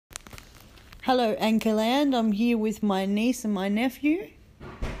Hello, Anchorland. I'm here with my niece and my nephew.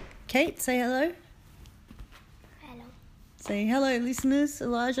 Kate, say hello. Hello. Say hello, listeners.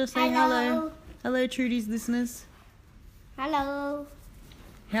 Elijah, say hello. Hello, Trudy's listeners. Hello.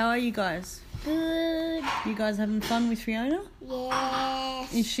 How are you guys? Good. You guys having fun with Fiona?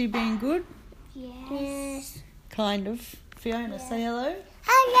 Yes. Is she being good? Yes. Kind of. Fiona, say hello.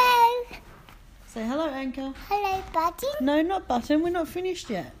 Hello. Say hello, Anchor. Hello, Buddy. No, not Button. We're not finished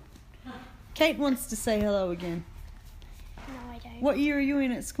yet. Kate wants to say hello again. No, I don't. What year are you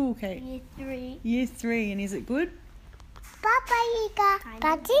in at school, Kate? Year 3. Year 3. And is it good? Papa,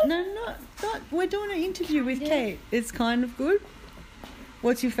 Buddy. No, not. We're doing an interview with Kate. It's kind of good.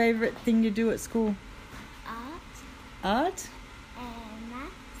 What's your favourite thing to do at school? Art. Art? And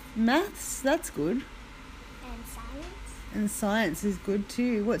math. Maths? That's good. And science. And science is good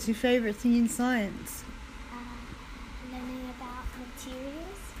too. What's your favourite thing in science? Learning about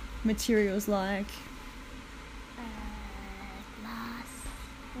materials. Materials like? Glass.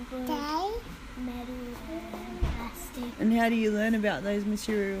 Wood. Metal. And plastic. And how do you learn about those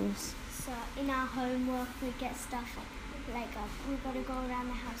materials? So in our homework we get stuff like we've got to go around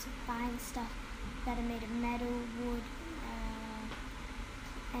the house and find stuff that are made of metal, wood,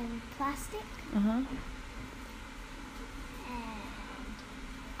 and plastic. Uh-huh.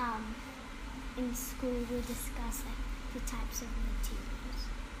 And in school we discuss the types of materials.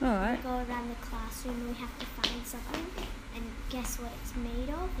 Alright. We go around the classroom and we have to find something and guess what it's made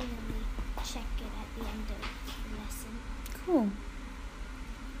of, and then we check it at the end of the lesson. Cool.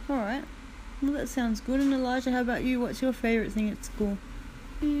 Alright. Well, that sounds good. And Elijah, how about you? What's your favourite thing at school?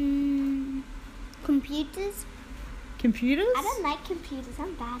 Computers? Computers? I don't like computers.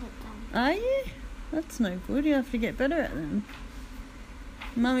 I'm bad at them. Are you? That's no good. You have to get better at them.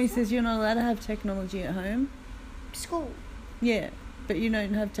 Mummy says you're not allowed to have technology at home. School? Yeah, but you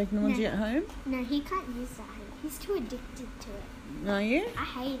don't have technology at home? No, he can't use that. He's too addicted to it. Are you? I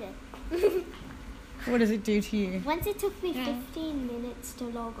hate it. What does it do to you? Once it took me 15 minutes to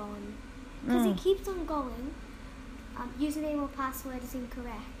log on. Because it keeps on going. Username or password is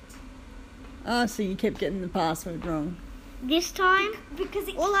incorrect. Oh, so you kept getting the password wrong. This time, Because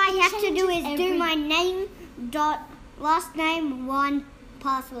all I have to do is changes do every- my name dot last name 1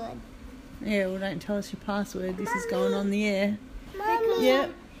 password. Yeah, well, don't tell us your password. This is going on the air. Because Yeah.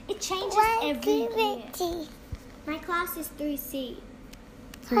 it changes every year. My class is 3C.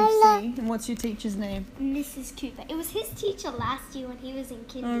 3C. And what's your teacher's name? Mrs. Cooper. It was his teacher last year when he was in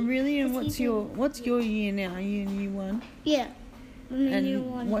kindy. Oh, really? And Because what's your year now? Are you in year 1? Yeah.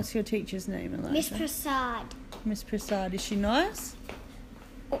 And what's your teacher's name, Elijah? Miss Prasad. Miss Prasad. Is she nice?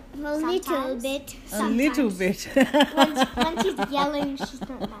 A little Sometimes. bit. A little bit. When she's yelling, she's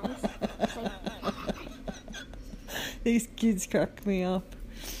not nice. It's like, These kids crack me up.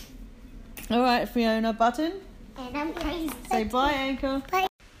 All right, Fiona Button. and I'm crazy. Say bye, Anchor.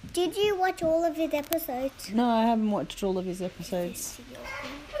 Did you watch all of his episodes? No, I haven't watched all of his episodes.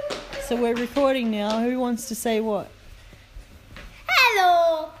 So we're recording now. Who wants to say what?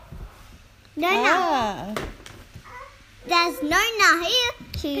 Hello. Nona. Ah, There's Nona here.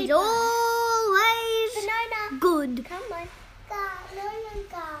 She's always Banana. good. Come on.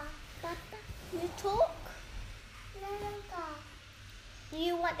 You talk?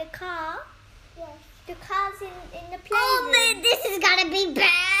 You want the car? Yes. The car's in the playroom. Oh, man, this is gonna be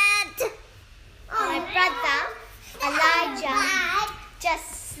bad. My brother, Elijah,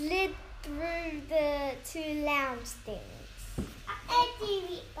 just slid through the 2 lounge things.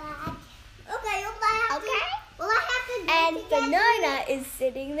 Okay. Okay? Well, I have to. And Banana is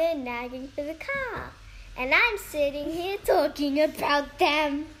sitting there nagging for the car. And I'm sitting here talking about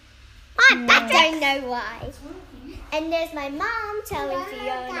them. I don't know why. And there's my mom telling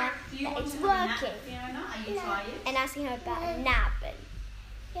Fiona that it's working. Fiona, are you tired? And asking her about a nap.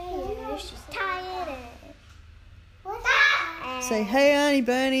 And yeah, she's tired. And say hey, Auntie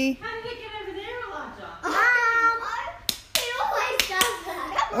Bernie. How did you get over there, Elijah? Mom, he always does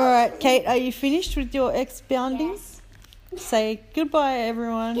that. All right, Kate, are you finished with your expounding? Yes. Say goodbye,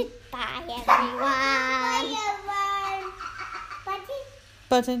 everyone. Bye, everyone.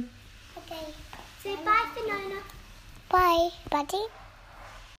 Button. Okay. Say bye, Fiona. Bye, buddy.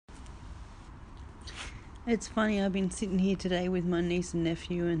 It's funny, I've been sitting here today with my niece and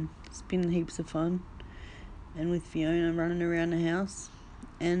nephew, and it's been heaps of fun. And with Fiona running around the house.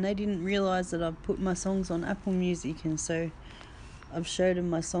 And they didn't realise that I've put my songs on Apple Music, and so I've showed them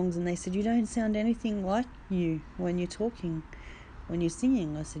my songs, and they said, you don't sound anything like you when you're talking, when you're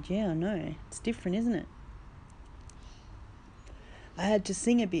singing. I said, yeah, I know. It's different, isn't it? I had to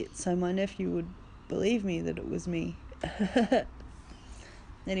sing a bit so my nephew would believe me that it was me.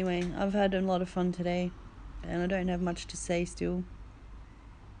 Anyway, I've had a lot of fun today, and I don't have much to say still.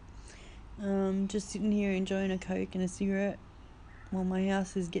 Just sitting here enjoying a Coke and a cigarette while my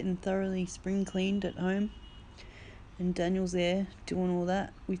house is getting thoroughly spring cleaned at home, and Daniel's there doing all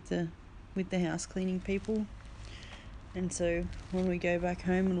that with the house cleaning people. And so when we go back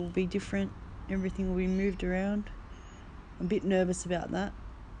home, it'll be different. Everything will be moved around. I'm a bit nervous about that.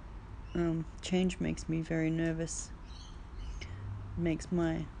 Change makes me very nervous. It makes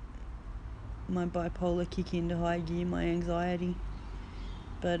my bipolar kick into high gear, my anxiety.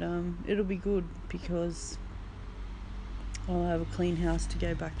 But it'll be good because I'll have a clean house to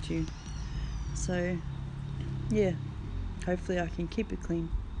go back to. So yeah, hopefully I can keep it clean.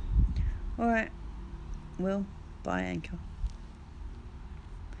 Alright, well, bye Anchor.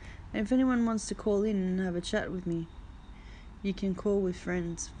 And if anyone wants to call in and have a chat with me, you can call with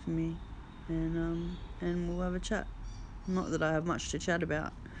friends for me, and we'll have a chat. Not that I have much to chat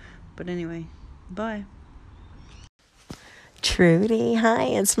about, but anyway, bye. Trudy, hi,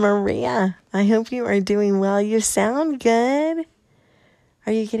 it's Maria. I hope you are doing well. You sound good.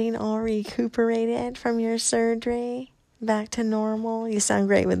 Are you getting all recuperated from your surgery? Back to normal? You sound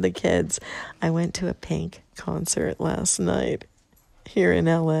great with the kids. I went to a Pink concert last night here in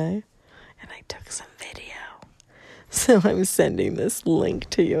LA, and I took some video. So I'm sending this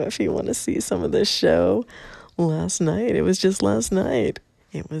link to you if you want to see some of this show last night. It was just last night.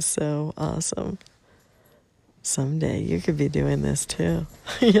 It was so awesome. Someday you could be doing this too.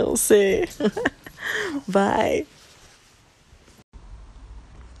 You'll see. Bye.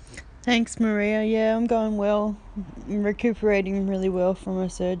 Thanks, Maria. Yeah, I'm going well. I'm recuperating really well from my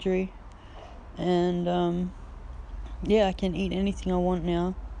surgery. And, yeah, I can eat anything I want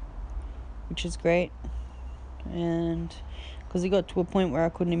now, which is great. And because it got to a point where I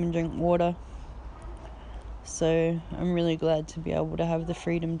couldn't even drink water. So I'm really glad to be able to have the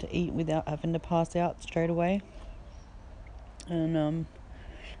freedom to eat without having to pass out straight away. And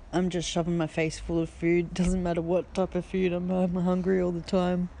I'm just shoving my face full of food. Doesn't matter what type of food. I'm hungry all the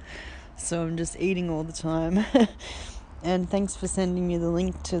time. So I'm just eating all the time. And thanks for sending me the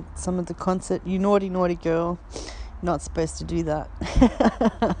link to some of the concert. You naughty, naughty girl. You're not supposed to do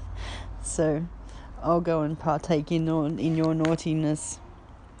that. So I'll go and partake in your naughtiness.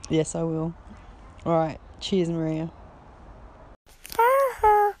 Yes, I will. Alright. Cheers, Maria.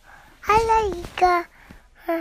 Hi, Laika.